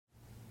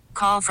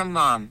call from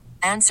mom.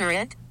 Answer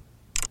it.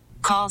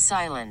 Call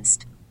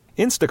silenced.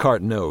 Instacart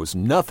knows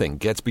nothing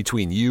gets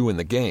between you and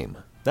the game.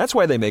 That's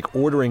why they make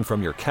ordering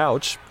from your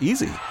couch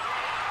easy.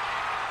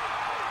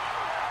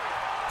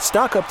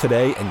 Stock up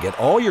today and get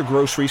all your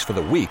groceries for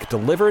the week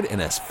delivered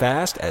in as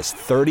fast as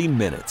 30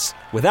 minutes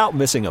without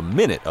missing a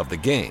minute of the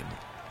game.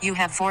 You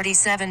have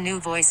 47 new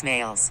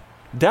voicemails.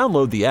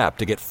 Download the app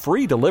to get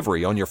free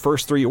delivery on your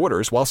first 3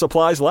 orders while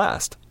supplies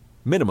last.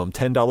 Minimum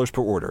 $10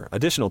 per order.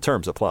 Additional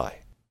terms apply.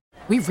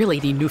 We really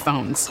need new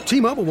phones.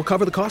 T-Mobile will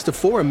cover the cost of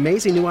 4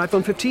 amazing new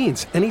iPhone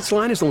 15s, and each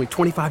line is only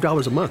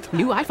 $25 a month.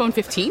 New iPhone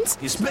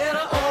 15s? It's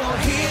better over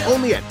here.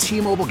 Only at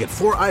T-Mobile, get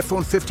 4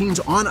 iPhone 15s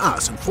on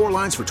us and 4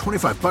 lines for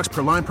 $25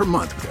 per line per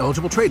month with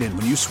eligible trade-in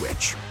when you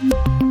switch.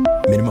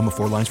 Minimum of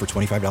 4 lines for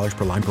 $25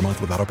 per line per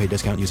month with autopay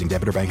discount using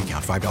debit or bank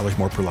account. $5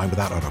 more per line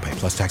without autopay,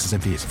 plus taxes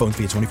and fees. Phone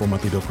fee at 24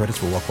 monthly bill credits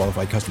for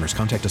well-qualified customers.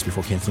 Contact us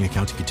before canceling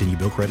account to continue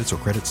bill credits or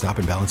credit stop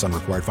and balance on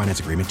required finance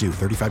agreement due.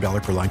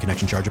 $35 per line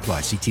connection charge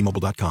applies. See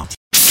T-Mobile.com.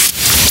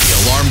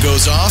 The alarm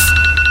goes off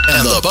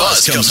and the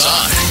buzz comes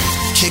on.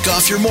 Kick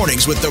off your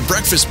mornings with the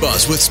Breakfast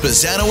Buzz with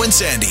Spazzano and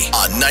Sandy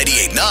on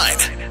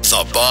 98.9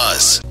 The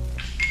Buzz.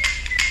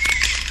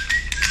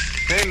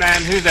 Hey,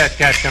 man, who's that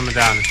cat coming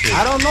down the street?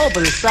 I don't know,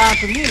 but it sounds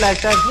to me like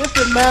that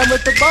gifted man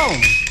with the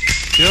bone.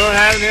 Sure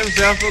having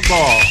himself a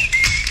ball.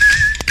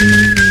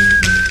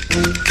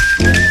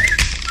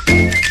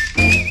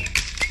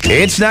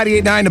 It's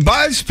 98.9 The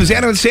Buzz.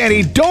 Spazzano and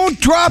Sandy, don't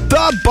drop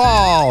the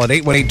ball at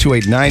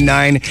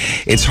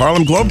 818-2899. It's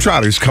Harlem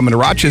Globetrotters coming to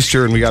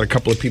Rochester, and we got a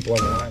couple of people on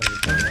the line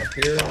up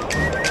here.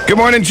 Good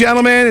morning,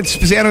 gentlemen. It's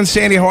Spazzano and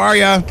Sandy. How are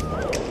you?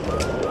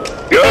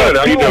 Good.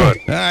 How you doing?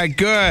 All right,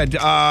 good.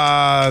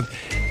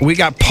 We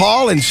got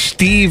Paul and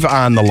Steve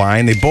on the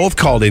line. They both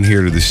called in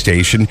here to the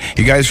station.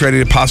 You guys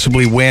ready to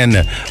possibly win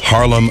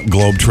Harlem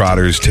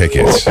Globetrotters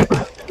tickets?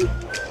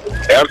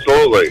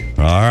 Absolutely.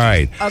 All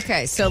right.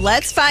 Okay, so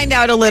let's find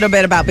out a little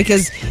bit about,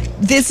 because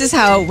this is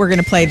how we're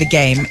going to play the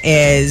game,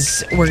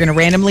 is we're going to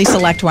randomly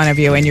select one of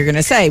you, and you're going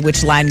to say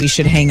which line we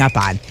should hang up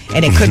on.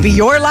 And it could be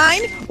your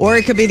line, or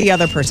it could be the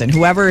other person.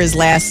 Whoever is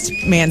last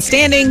man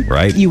standing,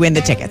 right, you win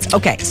the tickets.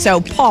 Okay,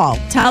 so Paul,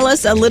 tell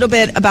us a little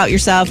bit about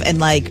yourself in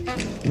like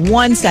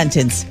one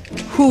sentence.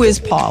 Who is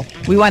Paul?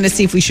 We want to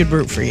see if we should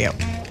root for you.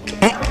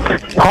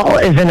 Paul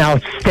is an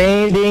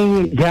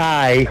outstanding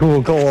guy who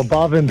will go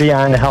above and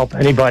beyond to help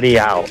anybody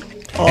out.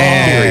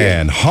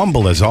 And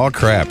humble as all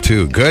crap,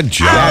 too. Good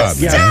job.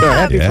 Yes, sir.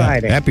 Happy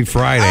Friday. Happy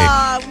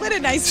Friday. What a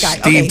nice guy.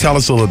 Steve, tell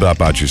us a little bit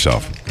about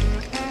yourself.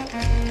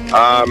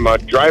 I'm a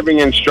driving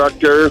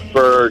instructor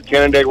for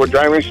Canandaigua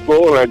Driving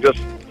School, and I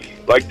just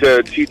like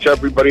to teach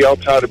everybody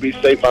else how to be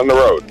safe on the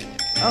road.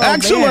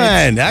 Excellent.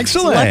 Man.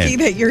 Excellent. Lucky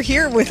that you're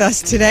here with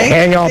us today.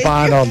 Hang up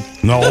on him.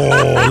 No,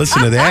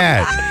 listen to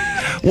that.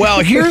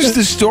 Well, here's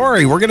the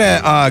story. We're going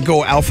to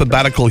go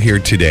alphabetical here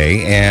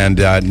today, and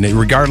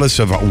regardless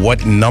of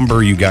what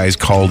number you guys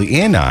called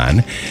in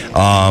on,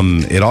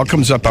 it all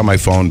comes up on my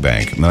phone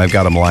bank, and I've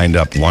got them lined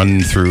up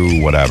 1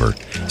 through whatever.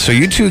 So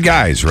you two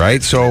guys,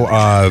 right? So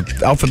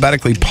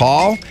alphabetically,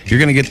 Paul, you're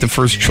going to get the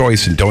first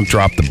choice, and don't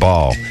drop the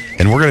ball.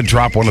 And we're going to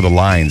drop one of the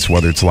lines,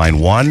 whether it's line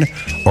 1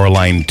 or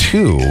line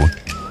 2.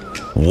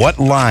 What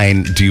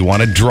line do you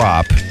want to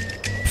drop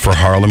for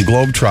Harlem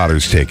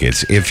Globetrotters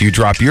tickets? If you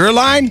drop your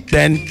line,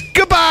 then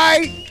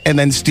goodbye, and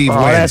then Steve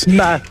wins.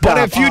 But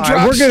if you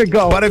drop, we're gonna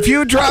go. But if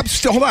you drop,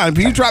 hold on. If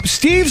you drop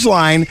Steve's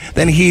line,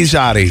 then he's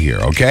out of here.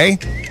 Okay.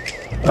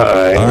 All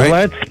right.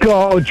 Let's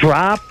go.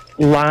 Drop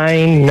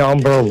line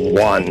number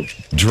 1.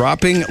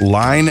 Dropping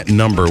line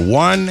number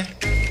 1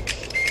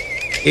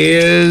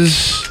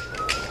 is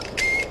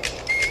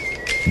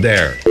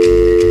there.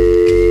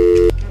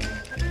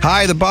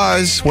 Hi, The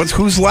Buzz.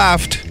 Who's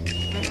left?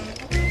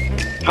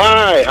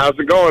 Hi, how's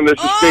it going? This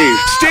is Steve.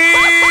 Steve!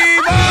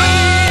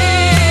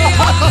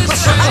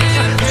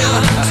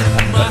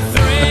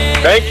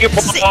 Thank you,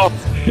 Paul.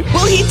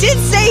 Well, he did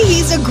say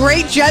he's a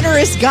great,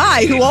 generous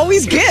guy who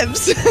always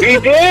gives. He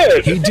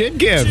did. He did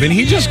give, and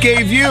he just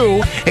gave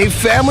you a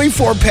family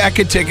 4-pack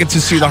of tickets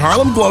to see the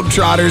Harlem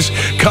Globetrotters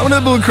coming to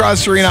the Blue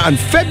Cross Arena on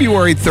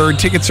February 3rd.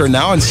 Tickets are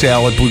now on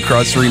sale at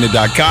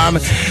BlueCrossArena.com.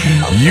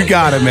 You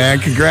got it, man.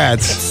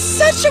 Congrats.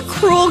 Such a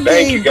cruel game.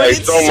 Thank you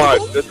guys so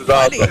much. This is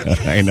awesome.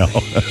 I know.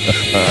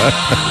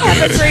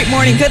 Have a great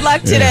morning. Good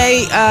luck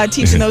today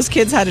teaching those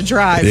kids how to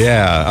drive.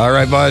 Yeah. All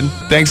right, bud.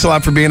 Thanks a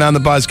lot for being on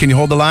The Buzz. Can you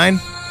hold the line?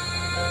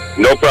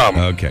 No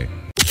problem. Okay.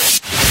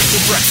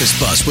 The Breakfast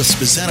Buzz with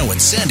Spazzano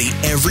and Sandy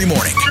every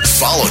morning,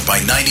 followed by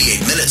 98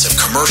 minutes of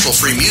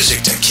commercial-free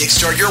music to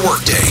kickstart your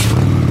workday.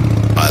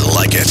 I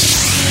like it.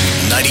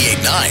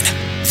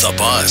 98.9 The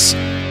Buzz.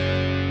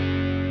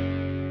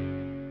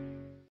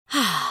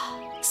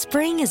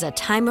 Spring is a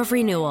time of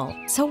renewal,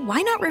 so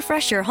why not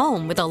refresh your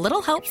home with a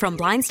little help from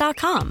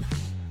Blinds.com?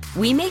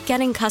 We make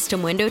getting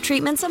custom window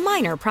treatments a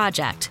minor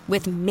project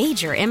with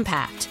major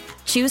impact.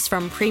 Choose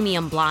from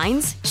premium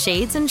blinds,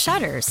 shades, and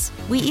shutters.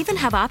 We even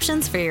have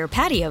options for your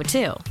patio,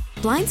 too.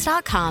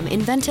 Blinds.com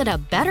invented a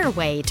better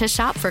way to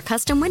shop for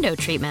custom window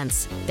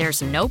treatments.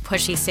 There's no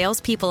pushy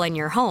salespeople in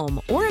your home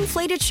or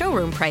inflated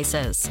showroom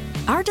prices.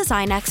 Our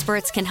design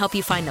experts can help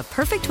you find the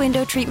perfect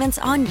window treatments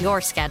on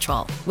your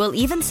schedule. We'll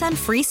even send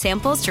free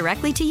samples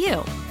directly to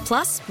you.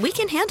 Plus, we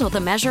can handle the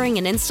measuring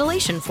and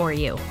installation for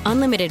you.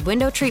 Unlimited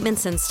window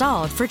treatments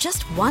installed for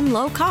just one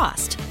low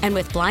cost. And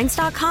with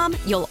Blinds.com,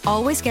 you'll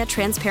always get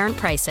transparent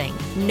pricing.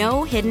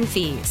 No hidden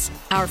fees.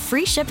 Our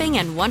free shipping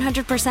and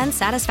 100%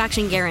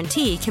 satisfaction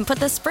guarantee can put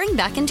the spring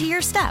back into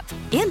your step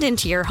and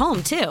into your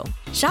home, too.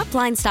 Shop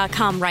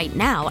Blinds.com right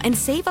now and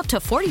save up to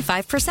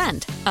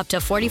 45%. Up to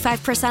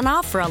 45%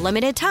 off for a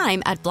limited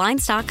time at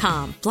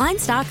Blinds.com.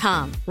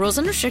 Blinds.com. Rules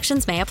and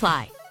restrictions may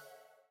apply.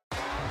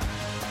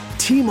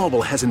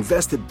 T-Mobile has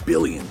invested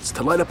billions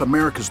to light up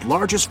America's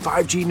largest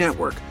 5G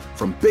network,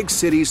 from big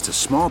cities to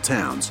small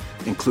towns,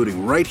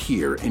 including right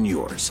here in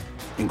yours.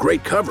 And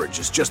great coverage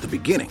is just the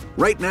beginning.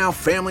 Right now,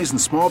 families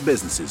and small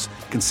businesses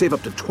can save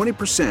up to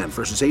 20%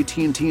 versus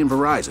AT&T and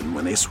Verizon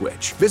when they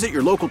switch. Visit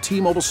your local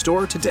T-Mobile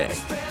store today.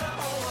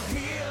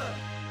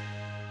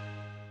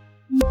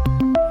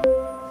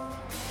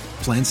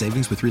 Plan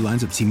savings with 3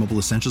 lines of T-Mobile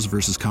Essentials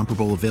versus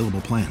comparable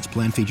available plans.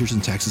 Plan features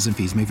and taxes and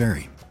fees may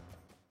vary.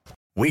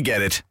 We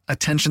get it.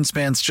 Attention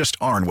spans just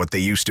aren't what they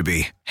used to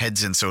be.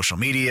 Heads in social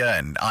media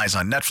and eyes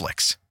on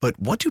Netflix. But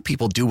what do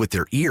people do with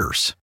their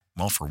ears?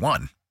 Well, for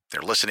one, they're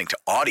listening to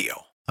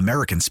audio.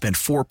 Americans spend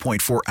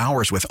 4.4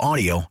 hours with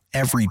audio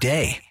every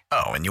day.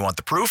 Oh, and you want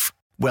the proof?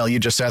 Well, you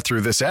just sat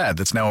through this ad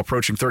that's now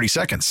approaching 30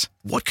 seconds.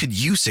 What could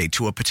you say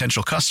to a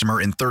potential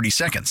customer in 30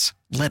 seconds?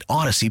 Let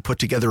Odyssey put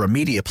together a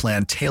media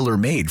plan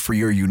tailor-made for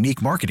your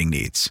unique marketing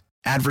needs.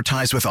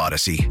 Advertise with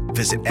Odyssey.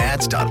 Visit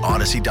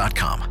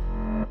ads.odyssey.com.